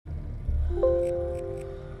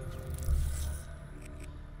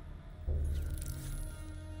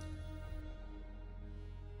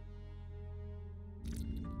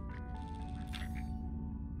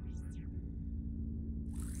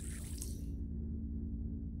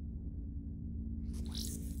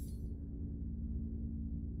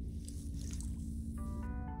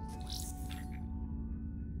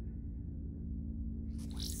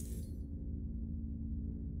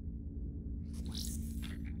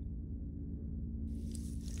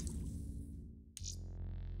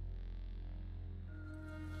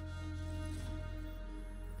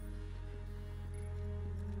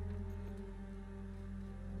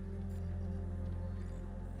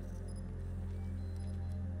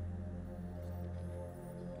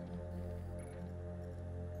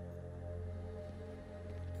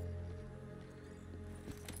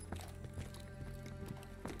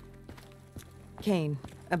Kane,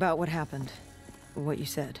 about what happened. What you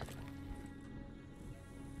said.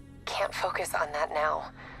 Can't focus on that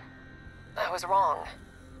now. I was wrong.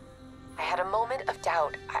 I had a moment of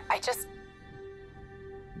doubt. I just...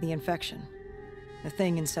 The infection. The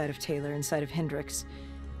thing inside of Taylor, inside of Hendricks,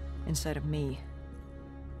 inside of me.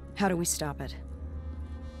 How do we stop it?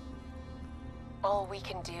 All we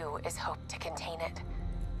can do is hope to contain it.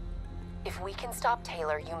 If we can stop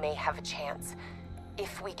Taylor, you may have a chance.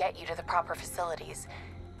 If we get you to the proper facilities,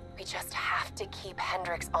 we just have to keep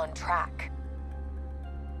Hendricks on track.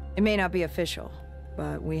 It may not be official,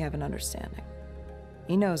 but we have an understanding.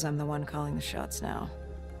 He knows I'm the one calling the shots now.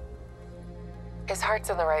 His heart's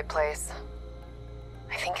in the right place.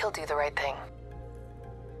 I think he'll do the right thing.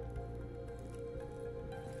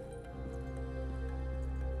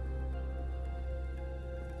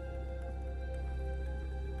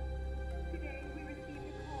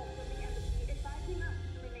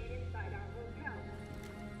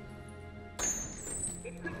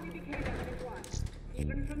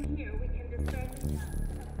 Even from here, we can discern the sound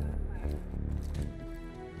of gunfire.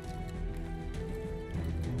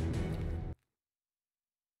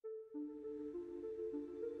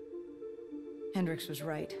 Hendricks was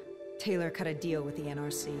right. Taylor cut a deal with the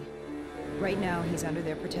NRC. Right now, he's under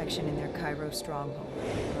their protection in their Cairo stronghold,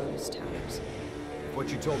 Lotus Towers. If what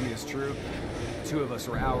you told me is true, the two of us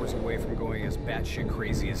are hours away from going as batshit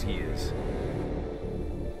crazy as he is.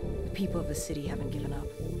 The people of the city haven't given up.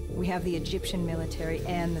 We have the Egyptian military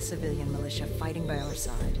and the civilian militia fighting by our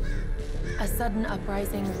side. A sudden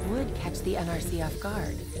uprising would catch the NRC off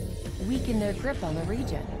guard, weaken their grip on the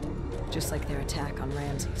region. Just like their attack on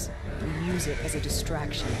Ramses. We use it as a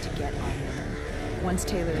distraction to get on them. Once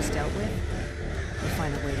Taylor is dealt with, we'll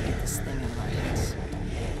find a way to get this thing out of our heads.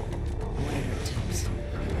 Whatever it takes.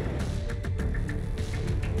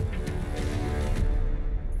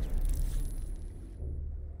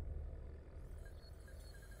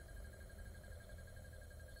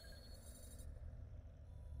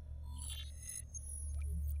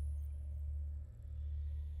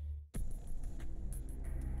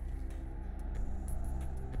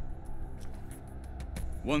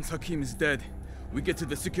 Once Hakim is dead, we get to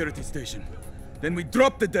the security station. Then we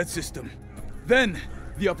drop the dead system. Then,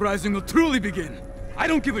 the uprising will truly begin. I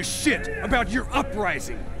don't give a shit about your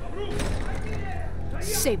uprising!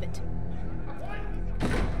 Save it!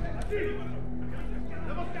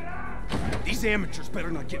 These amateurs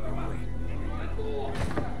better not get in our way.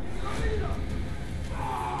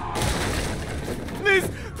 Please!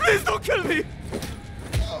 Please don't kill me!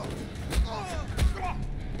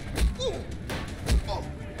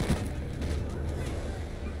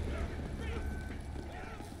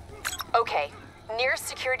 Okay, nearest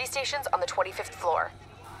security station's on the 25th floor.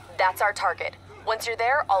 That's our target. Once you're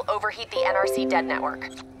there, I'll overheat the NRC dead network.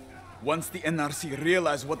 Once the NRC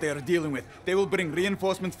realize what they are dealing with, they will bring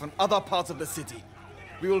reinforcements from other parts of the city.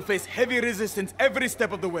 We will face heavy resistance every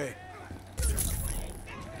step of the way.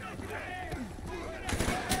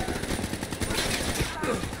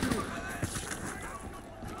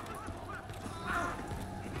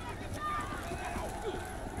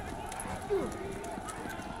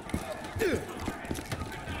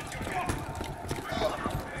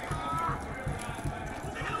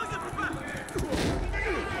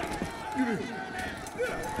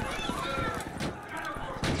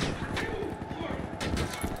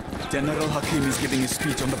 General Hakim is giving his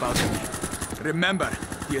speech on the balcony. Remember,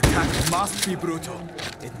 the attack must be brutal.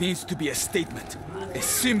 It needs to be a statement, a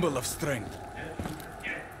symbol of strength.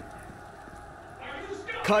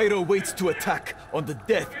 Cairo waits to attack on the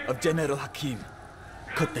death of General Hakim.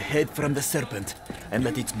 Cut the head from the serpent and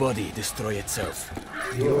let its body destroy itself.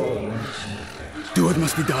 Do what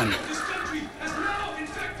must be done.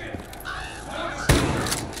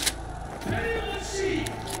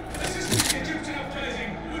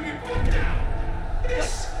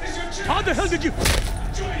 How the hell did you...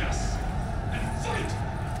 Join us and fight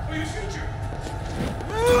for your future.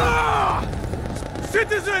 Ah!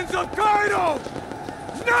 Citizens of Cairo!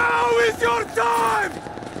 Now is your time!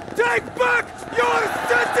 Take back your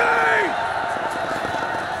city!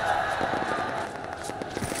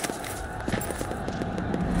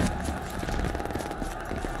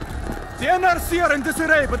 The NRC are in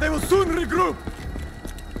disarray, but they will soon regroup.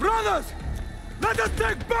 Brothers, let us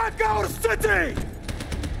take back our city!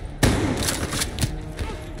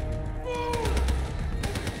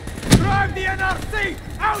 Drive the NRC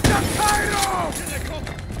out of Cairo!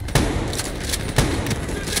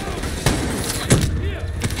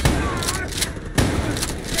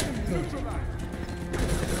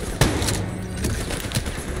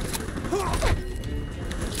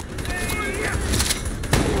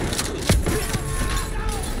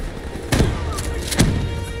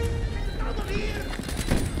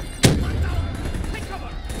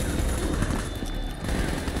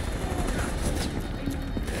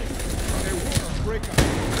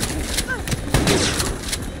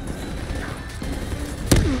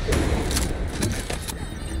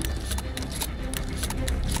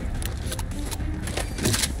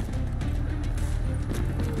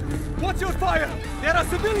 Watch your fire! There are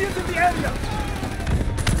civilians in the area!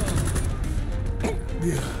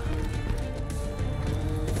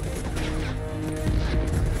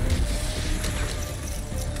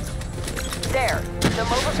 There, the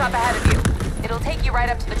mobile shop ahead of you. It'll take you right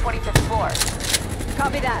up to the 25th floor.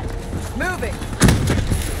 Copy that. Moving.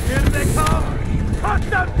 Here they come! Cut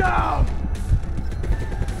them down!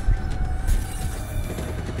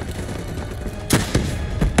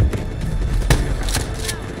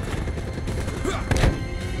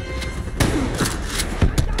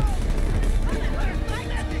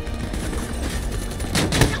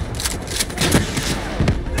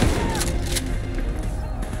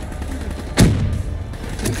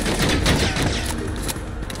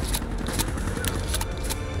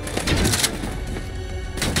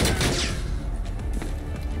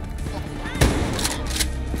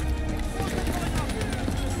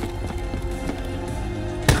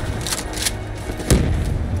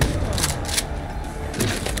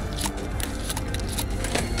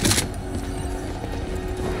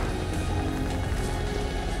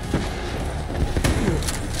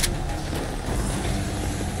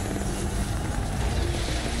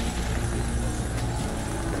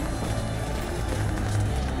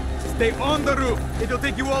 Stay on the roof. It'll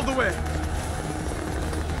take you all the way.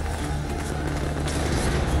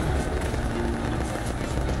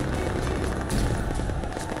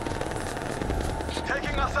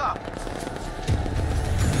 Taking us up.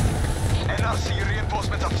 NRC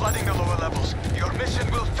reinforcements are flooding the lower levels. Your mission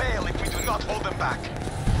will fail if we do not hold them back.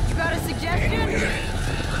 You got a suggestion?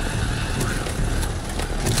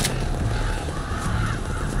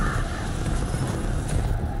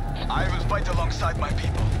 I will fight alongside my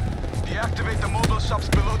people. Deactivate the mobile shops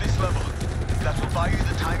below this level. That will buy you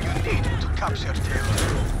the time you need to capture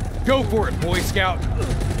Taylor. Go for it, Boy Scout!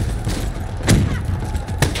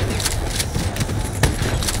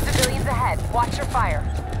 Civilians ahead. Watch your fire.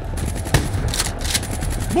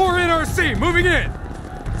 More NRC! Moving in!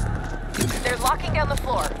 They're locking down the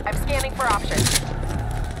floor. I'm scanning for options.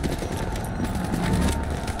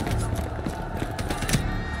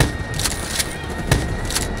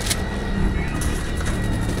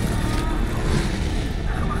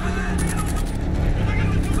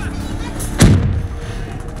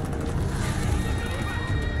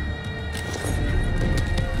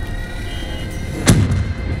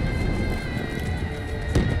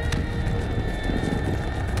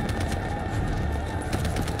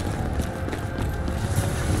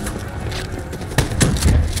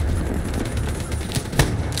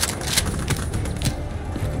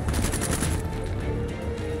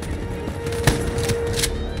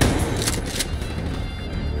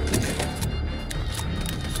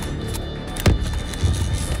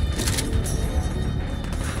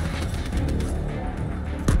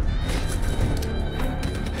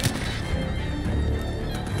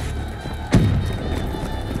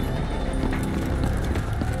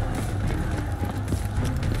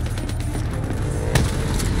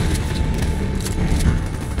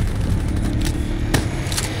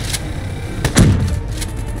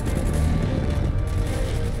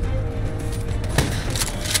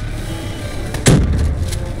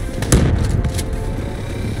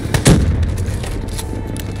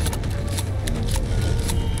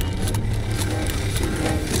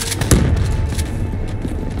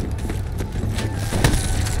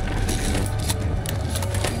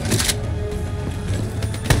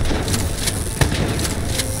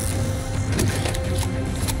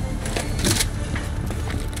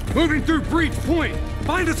 Moving through Breach Point!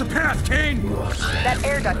 Find us a path, Kane! That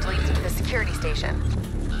air duct leads to the security station.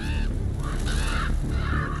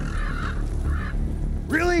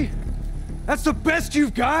 Really? That's the best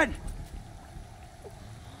you've got?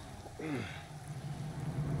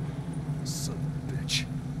 Son of a bitch.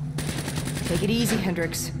 Take it easy,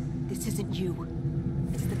 Hendrix. This isn't you.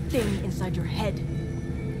 It's the thing inside your head.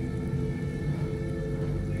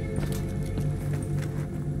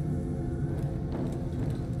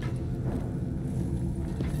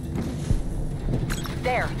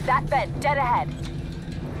 There, that vent, dead ahead.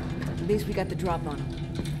 At least we got the drop on him.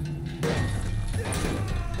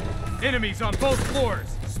 Enemies on both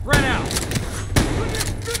floors! Spread out!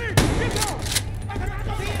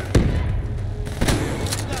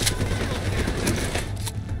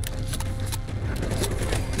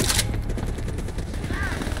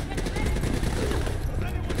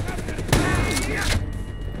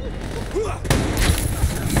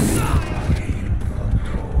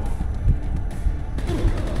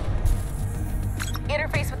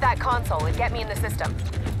 Interface with that console and get me in the system.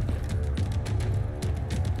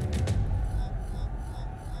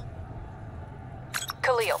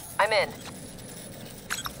 Khalil, I'm in.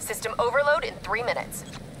 System overload in 3 minutes.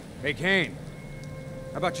 Hey, Kane.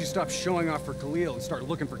 How about you stop showing off for Khalil and start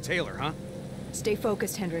looking for Taylor, huh? Stay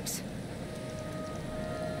focused, Hendrix.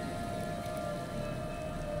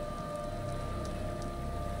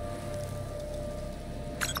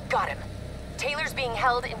 Got him. Taylor's being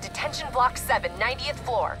held in Detention Block 7, 90th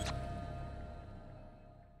floor.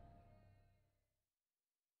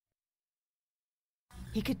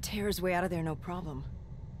 He could tear his way out of there no problem.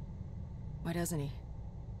 Why doesn't he?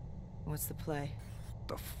 What's the play?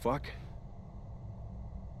 The fuck?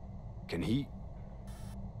 Can he...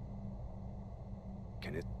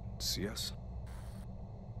 Can it see us?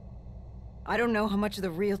 I don't know how much of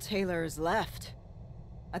the real Taylor is left.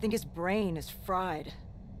 I think his brain is fried.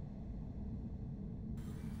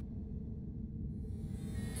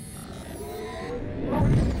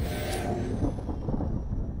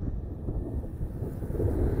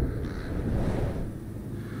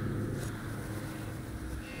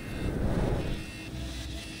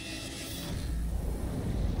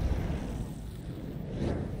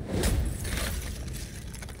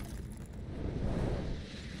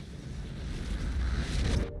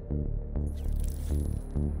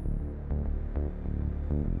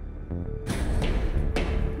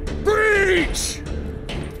 Breach!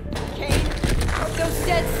 Kane, those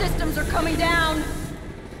dead systems are coming down!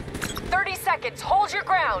 30 seconds, hold your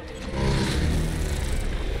ground!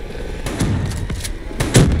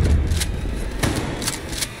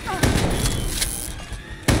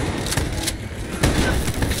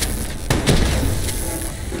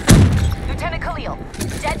 Lieutenant Khalil,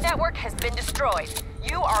 dead network has been destroyed.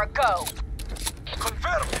 You are a go.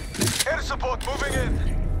 Confirm. Air support moving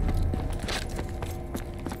in.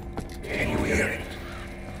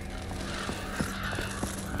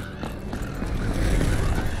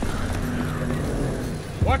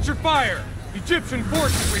 Watch your fire! Egyptian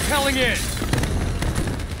forces repelling in!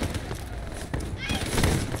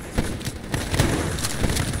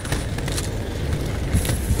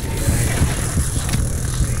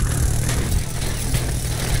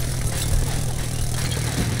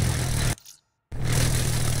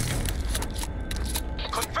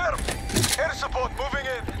 Confirm. Air support moving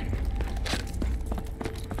in.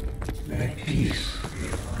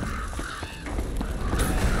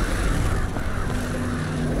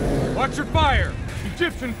 Watch your fire!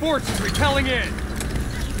 Egyptian forces repelling in!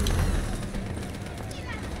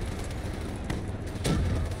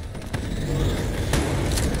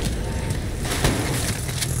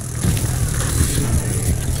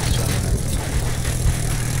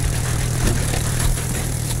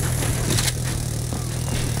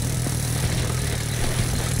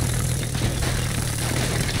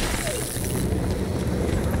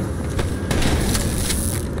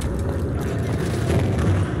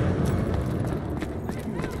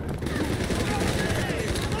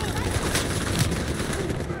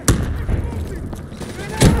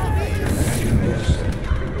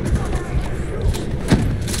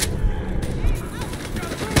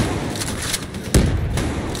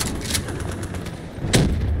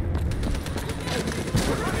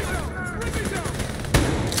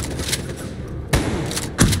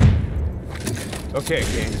 Okay,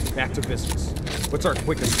 Kane, back to business. What's our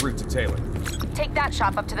quickest route to Taylor? Take that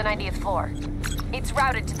shop up to the 90th floor. It's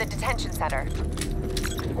routed to the detention center.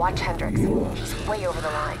 Watch Hendrix. He's way over the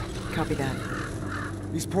line. Copy that.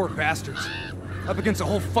 These poor bastards. Up against a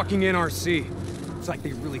whole fucking NRC. It's like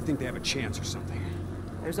they really think they have a chance or something.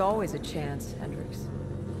 There's always a chance, Hendrix.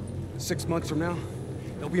 6 months from now,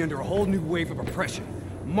 they'll be under a whole new wave of oppression.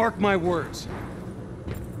 Mark my words.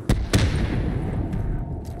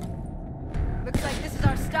 Looks like this is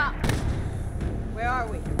our stop. Where are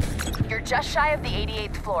we? You're just shy of the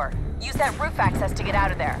 88th floor. Use that roof access to get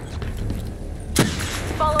out of there.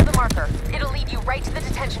 Follow the marker. It'll lead you right to the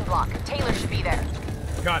detention block. Taylor should be there.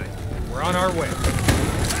 Got it. We're on our way.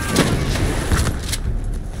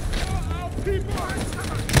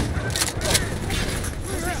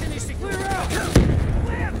 Clear out!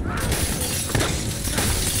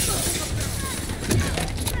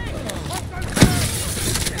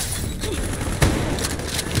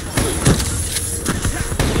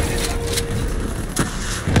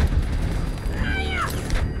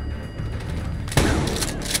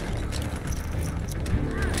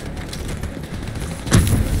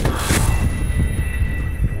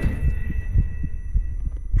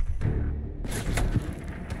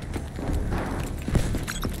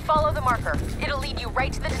 Follow the marker. It'll lead you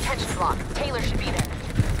right to the detention block. Taylor should be there.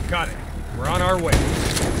 Got it. We're on our way.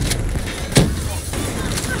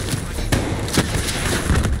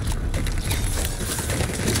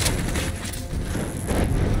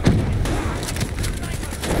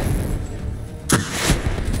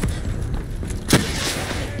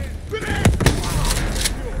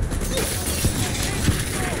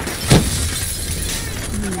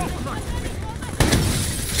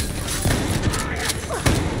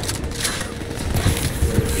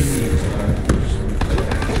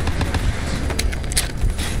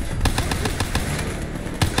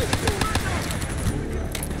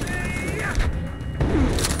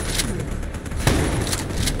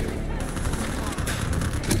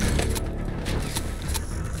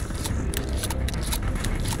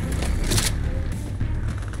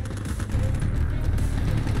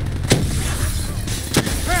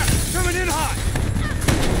 Coming in hot!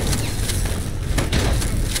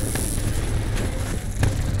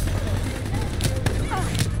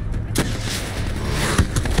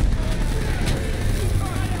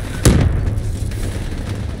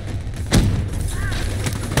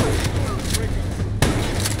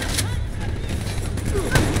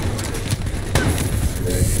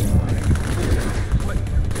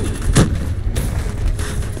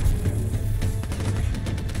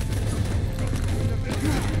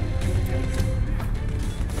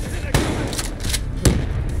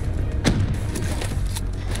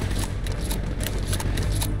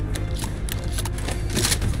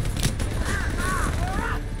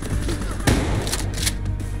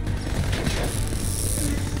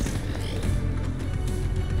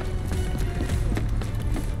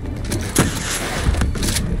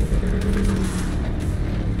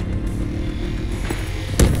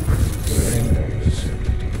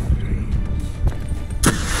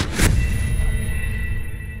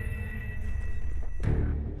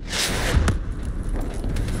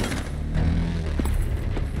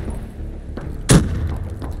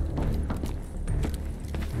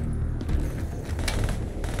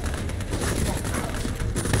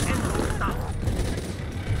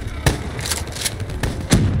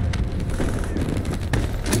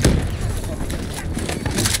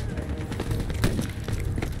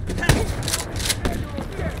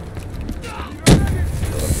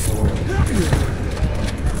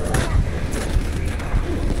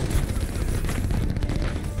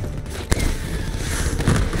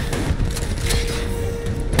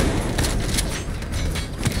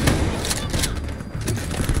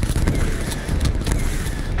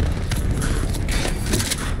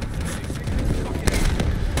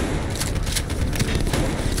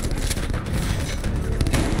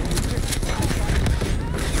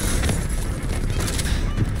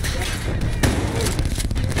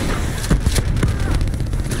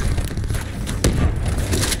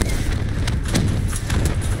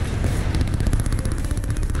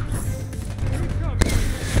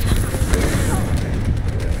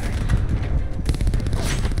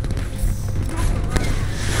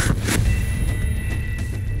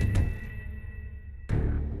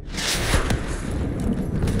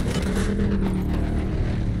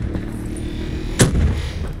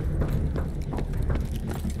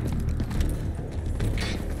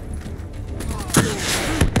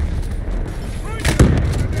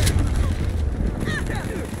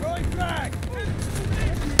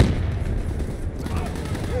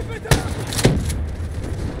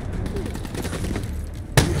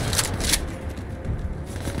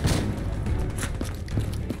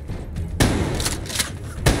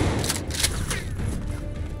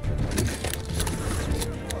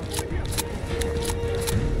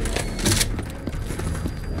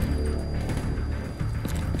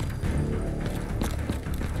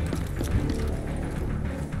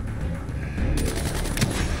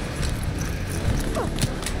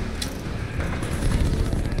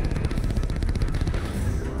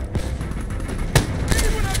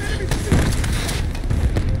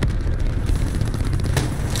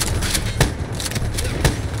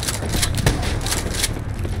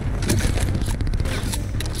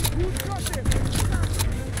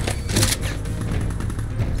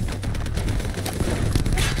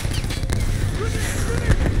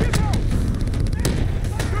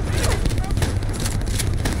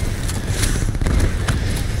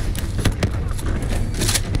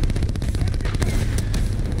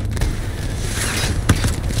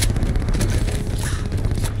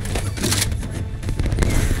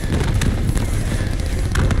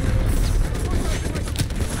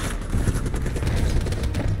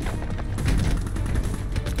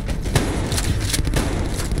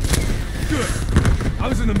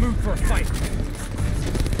 mood for a fight.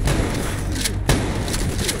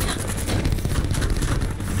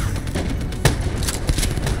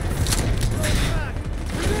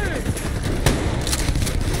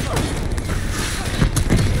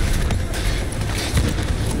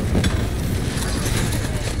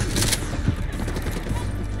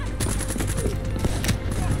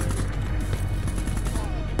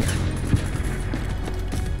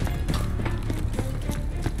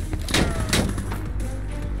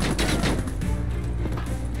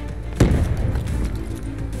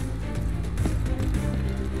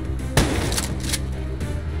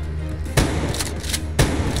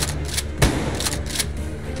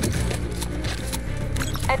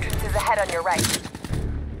 Entrance is ahead on your right.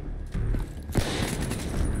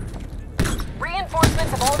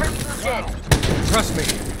 Reinforcements have already moved in. Trust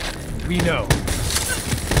me, we know.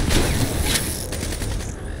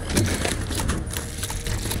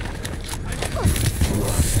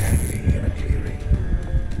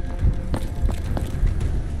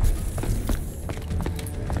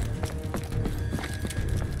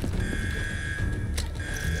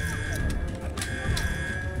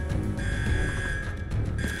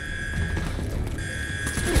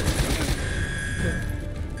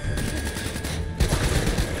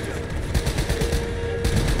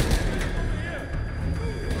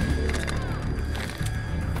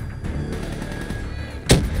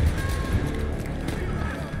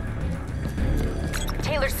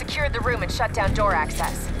 Secured the room and shut down door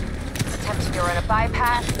access. Attempting to run a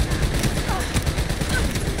bypass.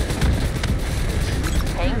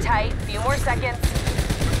 Hang tight, few more seconds.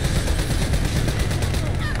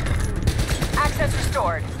 Access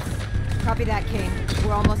restored. Copy that, Kane.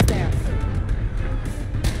 We're almost there.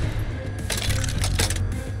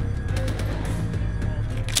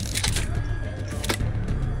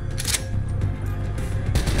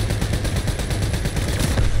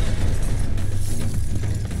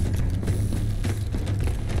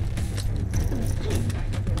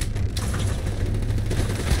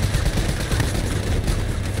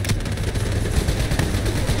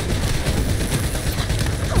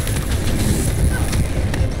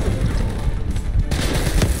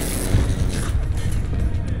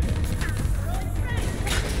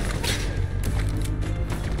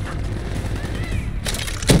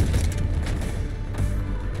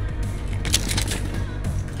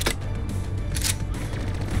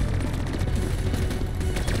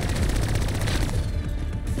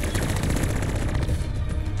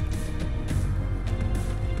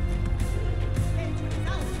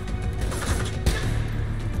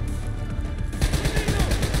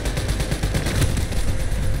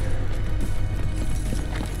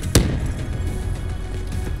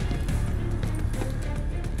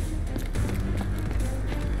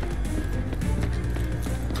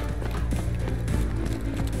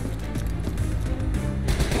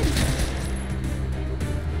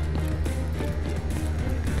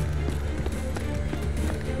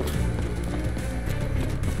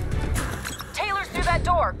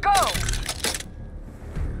 Door, go!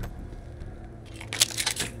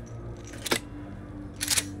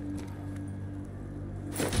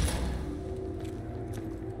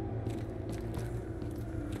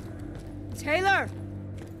 Taylor!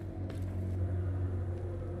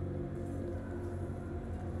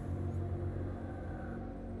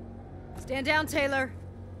 Stand down, Taylor.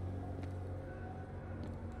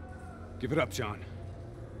 Give it up, John.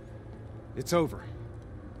 It's over.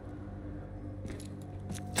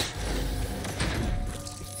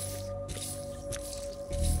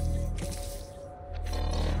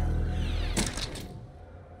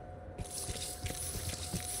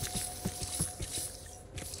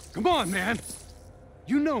 Come on, man!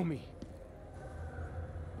 You know me.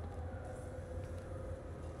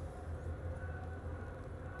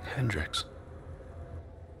 Hendricks.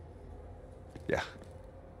 Yeah.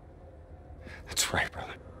 That's right,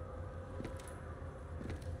 brother.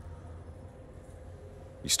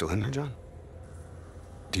 You still in there, John?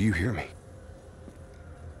 Do you hear me?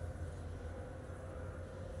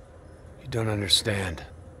 You don't understand.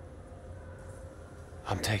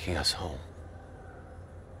 I'm taking us home.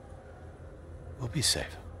 We'll be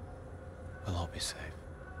safe. We'll all be safe.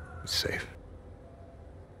 Safe?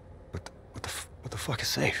 What the fuck is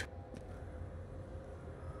safe?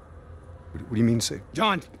 What do you mean safe?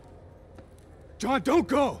 John! John, don't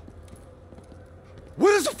go!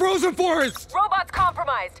 What is the frozen forest? Robots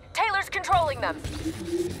compromised. Taylor's controlling them.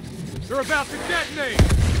 They're about to detonate!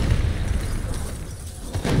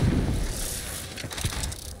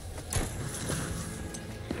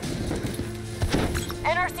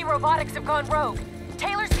 NRC robotics have gone rogue.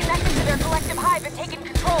 Taylor's connected to their collective hive and taken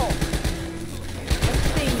control. Let's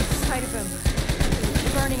see.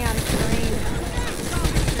 burning out of brain.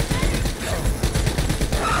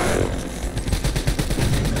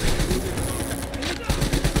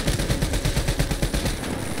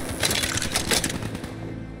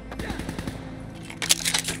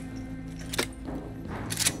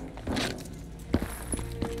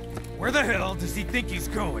 Where the hell does he think he's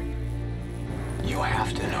going? You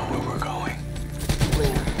have to know where we're going.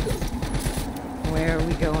 Where are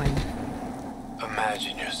we going?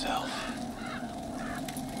 Imagine yourself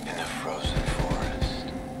in a frozen forest.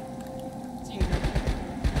 Taylor,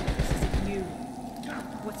 this isn't you.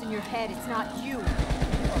 What's in your head? It's not you.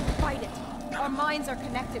 Fight it. Our minds are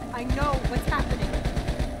connected. I know what's happening.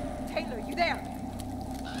 Taylor, you there?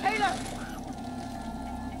 Taylor!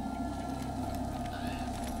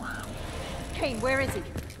 Kane, where is he?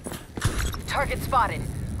 Target spotted.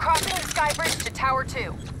 Crossing the sky bridge to Tower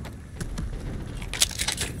 2.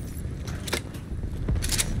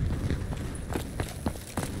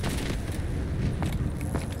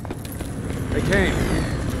 Hey, Kane.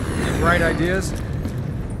 Any bright ideas?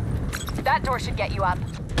 That door should get you up.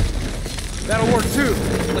 That'll work too.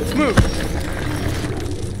 Let's move.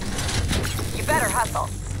 You better hustle.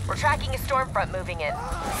 We're tracking a storm front moving in.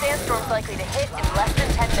 The sandstorm's likely to hit in less than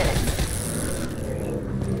 10 minutes.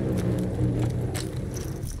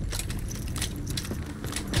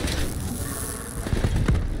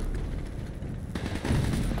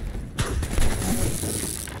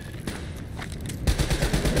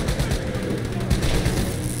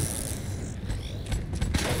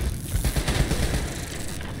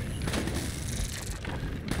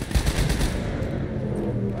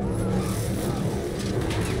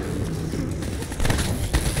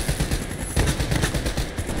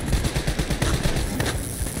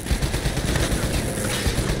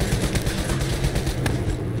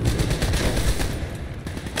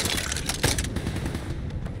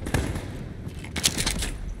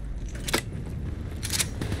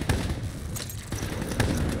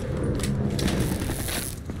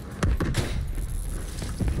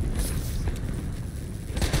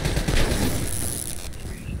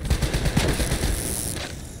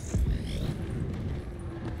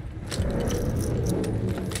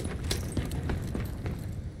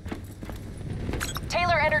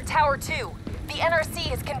 Tower 2. The NRC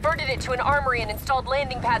has converted it to an armory and installed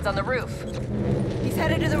landing pads on the roof. He's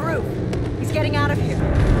headed to the roof. He's getting out of here.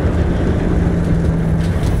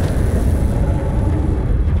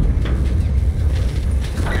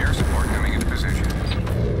 Air support coming into position.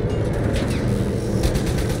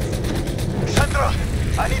 Central,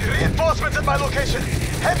 I need reinforcements at my location.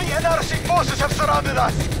 Heavy NRC forces have surrounded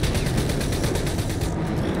us.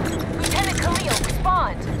 Lieutenant Khalil,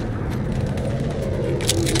 respond.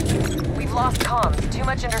 We've lost comms. Too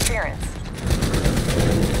much interference.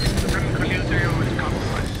 Lieutenant Khalil Dayo is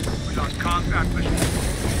compromised. We lost comms at mission.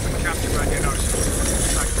 Been captured by the NRC.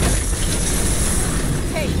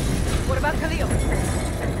 Hey, what about Khalil?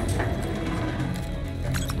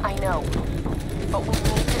 I know, but we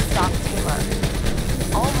need to stop Taylor.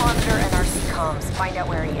 I'll monitor NRC comms, find out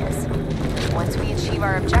where he is. Once we achieve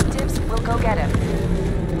our objectives, we'll go get him.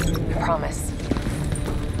 I promise.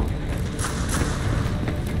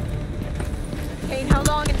 Kane, how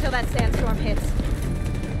long until that sandstorm hits?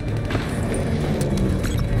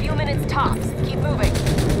 A few minutes tops. Keep moving.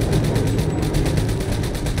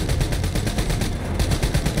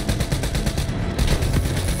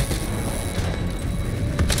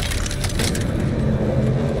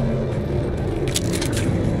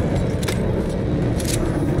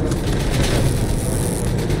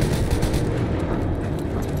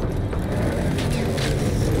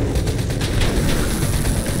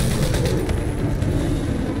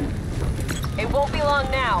 Won't be long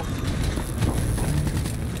now.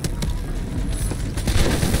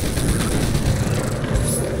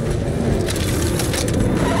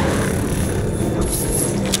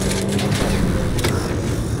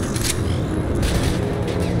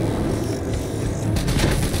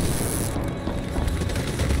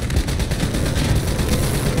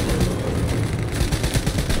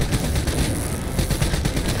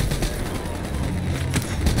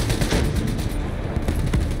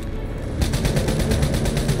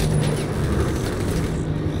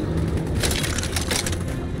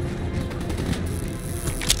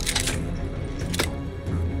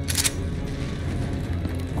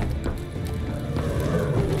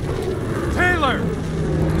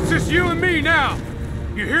 You and me now!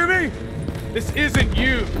 You hear me? This isn't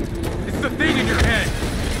you. It's the thing in your head.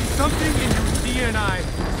 Something in your DNA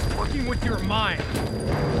working with your mind.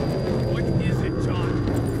 What is it, John?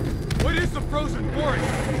 What is the frozen forest?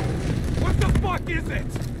 What the fuck is it?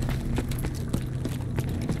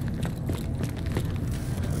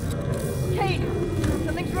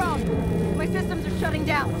 shutting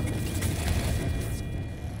down.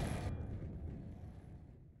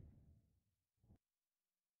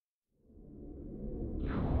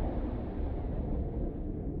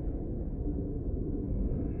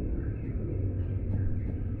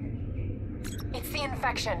 It's the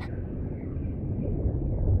infection.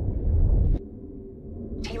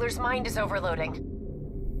 Taylor's mind is overloading.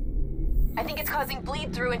 I think it's causing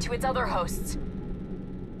bleed-through into its other hosts.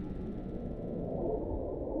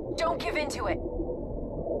 Don't give in to it.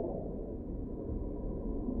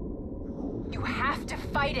 You have to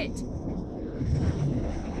fight it.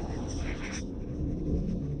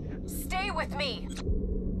 Stay with me.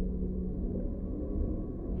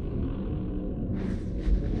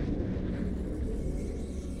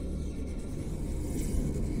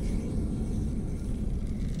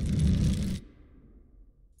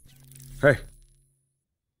 Hey.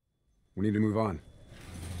 We need to move on.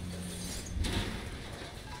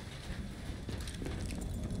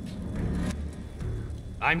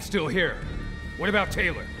 I'm still here. What about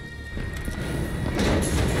Taylor?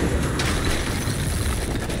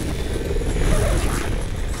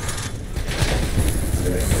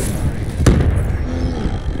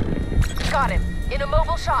 Got him. In a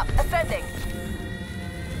mobile shop, ascending.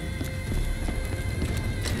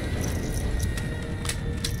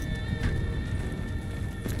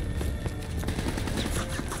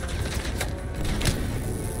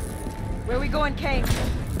 Where we going, Kane?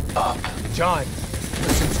 Up. John,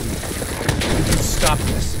 listen to me. You can stop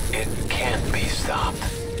this. It can't be stopped.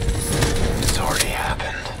 It's already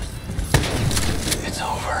happened. It's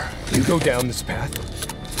over. You go down this path,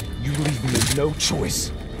 you leave me with no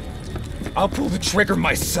choice. I'll pull the trigger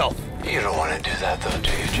myself. You don't want to do that though,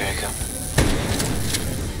 do you, Jacob?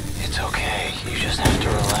 It's okay. You just have to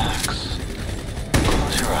relax.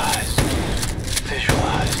 Close your eyes.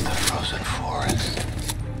 Visualize the frozen forest.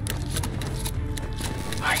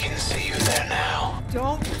 I can see you there now.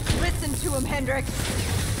 Don't listen to him, Hendrix.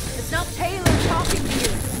 It's not Taylor talking to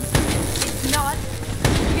you. It's not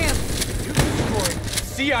him. You destroyed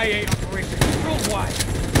CIA operations worldwide.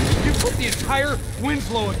 You put the entire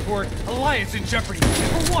Winslow Accord alliance in jeopardy.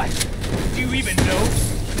 For what? Do you even know?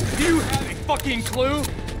 Do you have a fucking clue?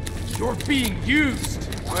 You're being used.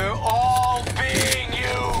 We're all being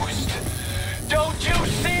used. Don't you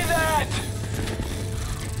see that?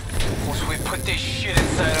 Once we put this shit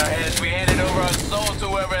inside our heads, we handed over our souls to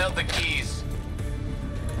whoever held the keys.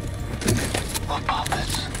 We're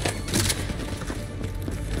puppets.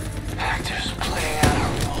 Actors playing out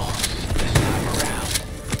our roles this time around.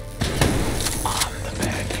 I'm the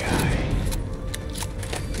bad guy.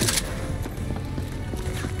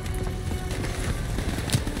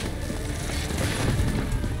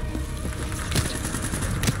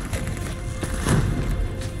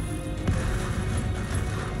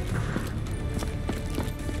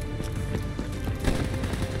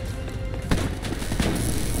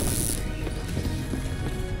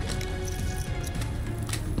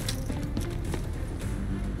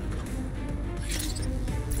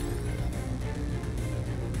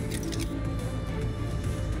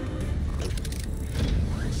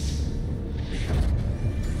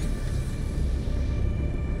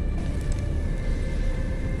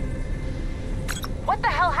 What the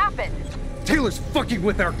hell happened? Taylor's fucking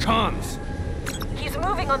with our comms. He's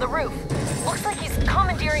moving on the roof. Looks like he's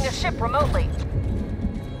commandeering a ship remotely.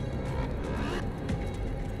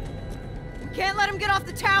 We can't let him get off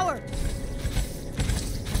the tower.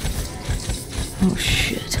 Oh,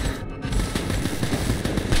 shit.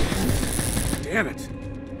 Damn it.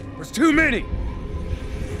 There's too many.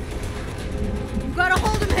 You gotta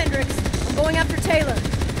hold him, Hendrix. I'm going after Taylor.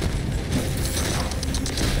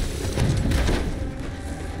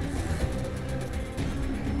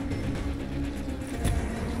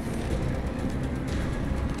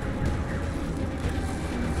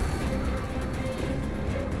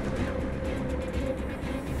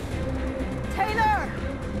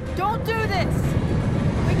 Don't do this!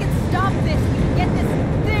 We can stop this! We can get this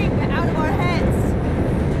thing out of our heads!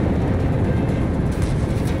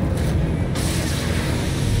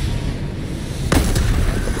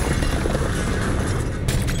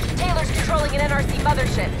 Taylor's controlling an NRC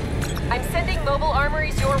mothership. I'm sending mobile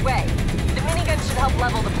armories your way. The minigun should help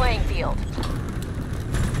level the playing field.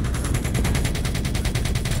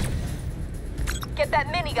 Get that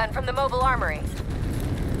minigun from the mobile armory.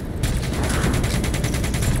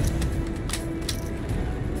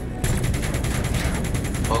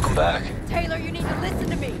 Welcome back. Taylor, you need to listen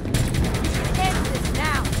to me. You can end this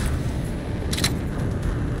now.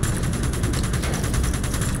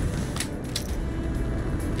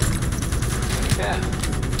 Yeah.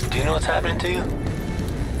 Do you know what's happening to you?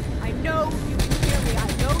 I know you can hear me. I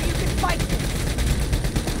know you can fight this.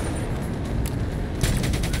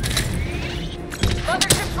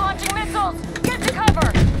 Mothership's launching missiles! Get to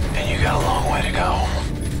cover! And you got a long way to go.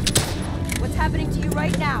 What's happening to you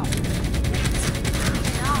right now?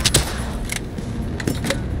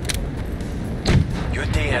 Your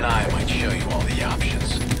DNI might show you all the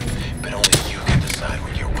options, but only you can decide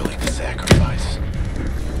what you're willing to sacrifice.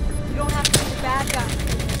 You don't have to be the bad guy.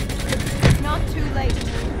 It's not too late.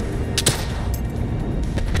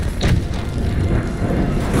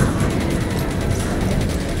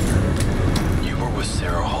 You were with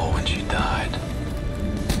Sarah Hall when she died.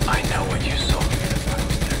 I know what you saw because I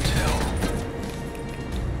was there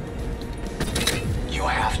too. You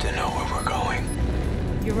have to know where we're going.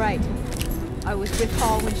 You're right. I was with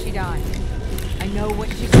Hall when she died. I know what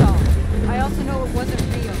she saw. I also know it wasn't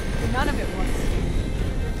real. None of it was.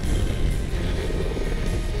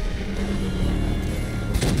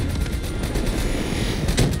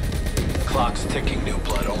 Clock's ticking, New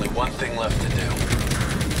Blood. Only one thing left to do.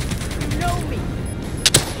 You know me.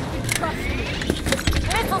 You can trust me.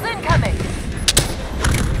 Missiles incoming!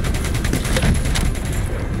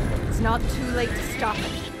 It's not too late to stop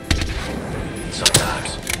it.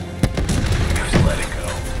 Sometimes, you have to let it go.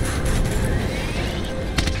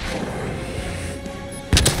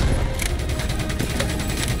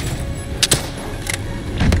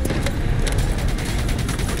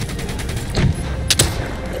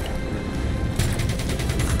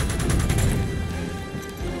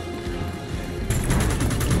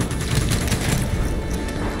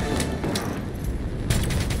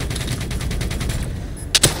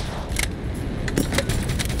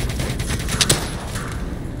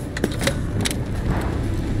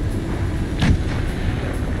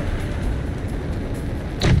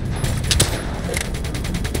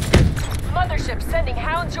 Mothership sending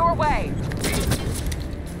hounds your way!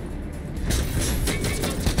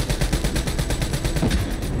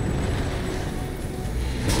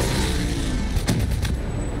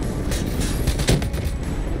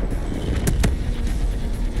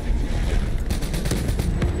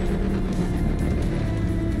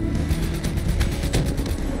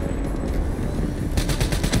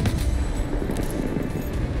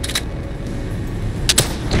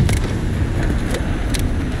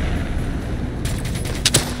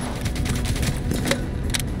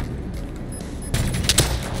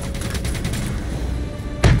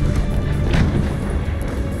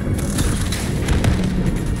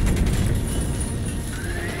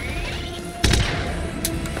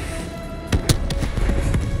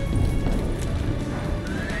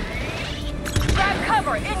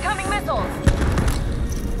 Incoming missiles!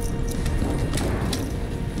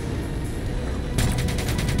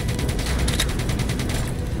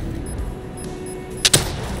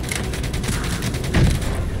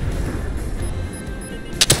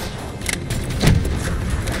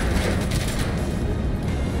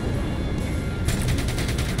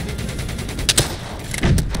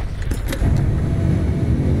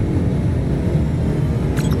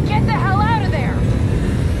 Get the hell out of there!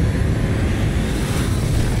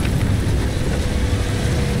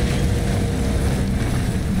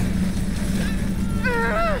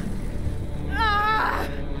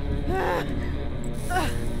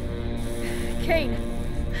 Kane!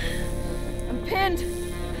 I'm pinned!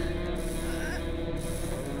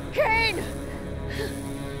 Kane!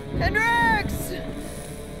 Hendrix!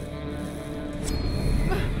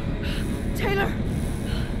 Taylor!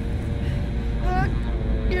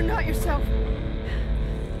 You're not yourself.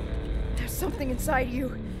 There's something inside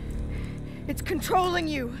you. It's controlling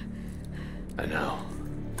you. I know.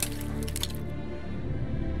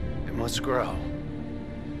 It must grow.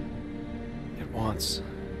 It wants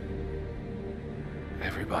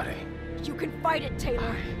everybody. You can fight it,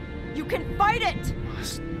 Taylor. You can fight it!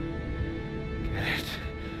 Must get it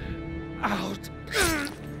out.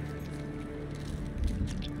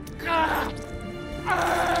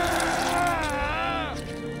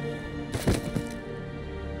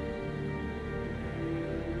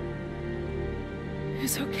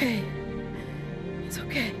 It's okay. It's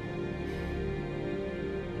okay.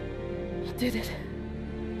 You did it.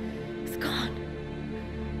 It's gone.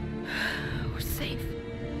 We're safe.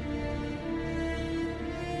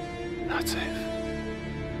 Not safe.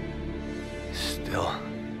 Still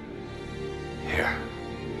here.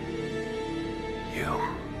 You.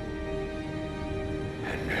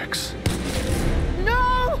 Hendrix.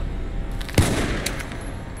 No!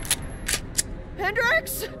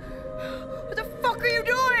 Hendrix! What the fuck are you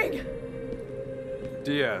doing?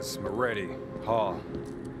 Diaz, Moretti, Hall,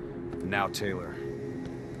 and now Taylor.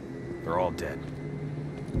 They're all dead.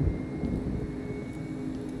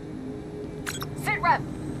 rep.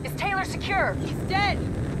 Is Taylor secure? He's dead!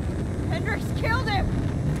 Hendricks killed him!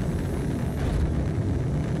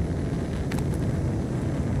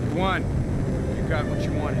 You won. You got what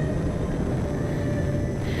you wanted.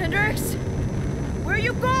 Hendricks! Where are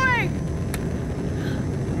you going?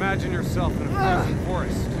 Imagine yourself in a frozen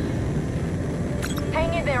forest.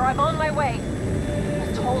 Hang in there, I'm on my way.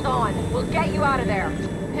 Just hold on. We'll get you out of there.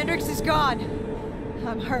 Hendricks is gone.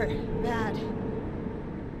 I'm hurt. Bad.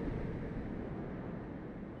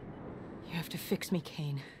 You have to fix me,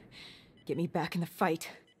 Kane. Get me back in the fight.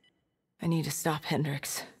 I need to stop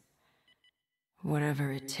Hendricks.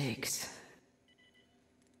 Whatever it takes.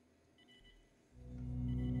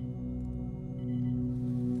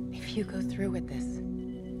 If you go through with this,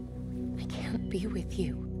 I can't be with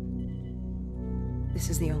you. This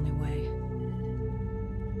is the only way.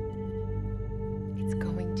 It's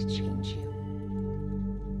going to change you.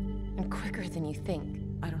 And quicker than you think.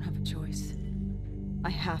 I don't have a choice. I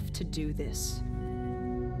have to do this.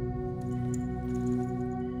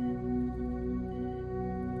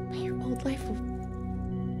 Your old life will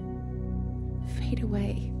fade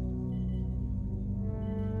away.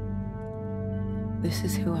 This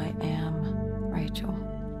is who I am, Rachel.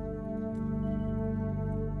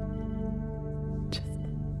 Just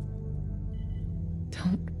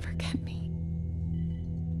don't forget me.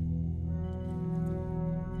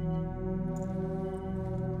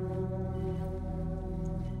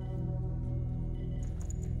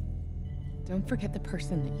 Don't forget the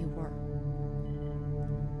person that you were.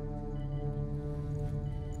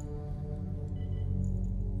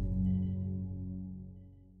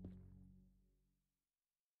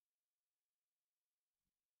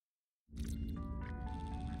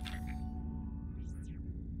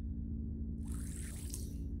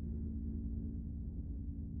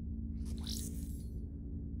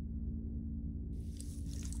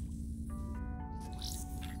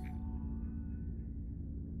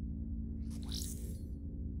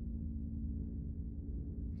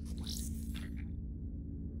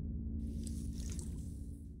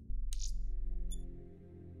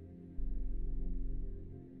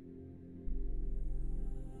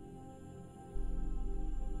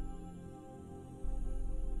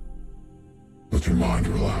 Let your mind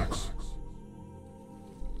relax.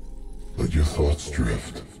 Let your thoughts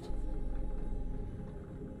drift.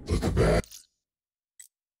 Let the bad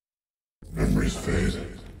memories fade.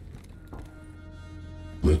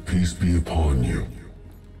 Let peace be upon you.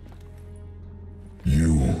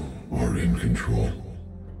 You are in control.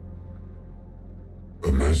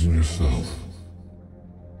 Imagine yourself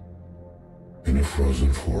in a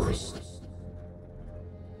frozen forest.